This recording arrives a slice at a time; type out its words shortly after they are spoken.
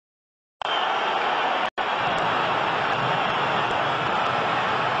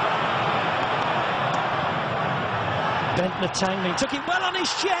Bentner tangling, took it well on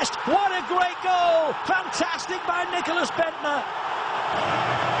his chest. What a great goal! Fantastic by Nicholas Bentner.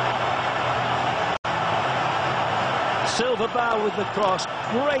 Silverbow with the cross.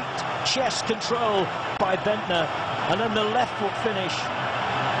 Great chest control by Bentner. And then the left foot finish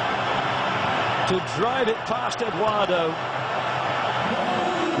to drive it past Eduardo.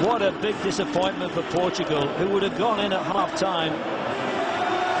 What a big disappointment for Portugal, who would have gone in at half-time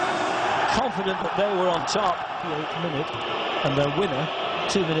confident that they were on top. The 8th minute, and their winner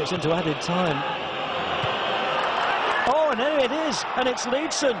 2 minutes into added time. Oh, and there it is, and it's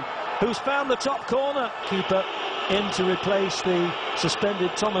Leedson who's found the top corner. Keeper in to replace the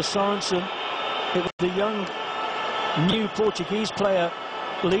suspended Thomas Sorensen. It was the young new Portuguese player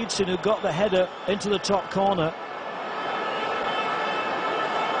Leedson who got the header into the top corner.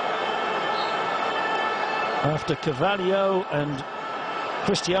 After Carvalho and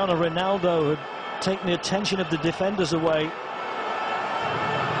Cristiano Ronaldo had taken the attention of the defenders away.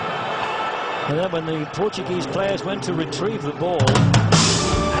 And then when the Portuguese players went to retrieve the ball,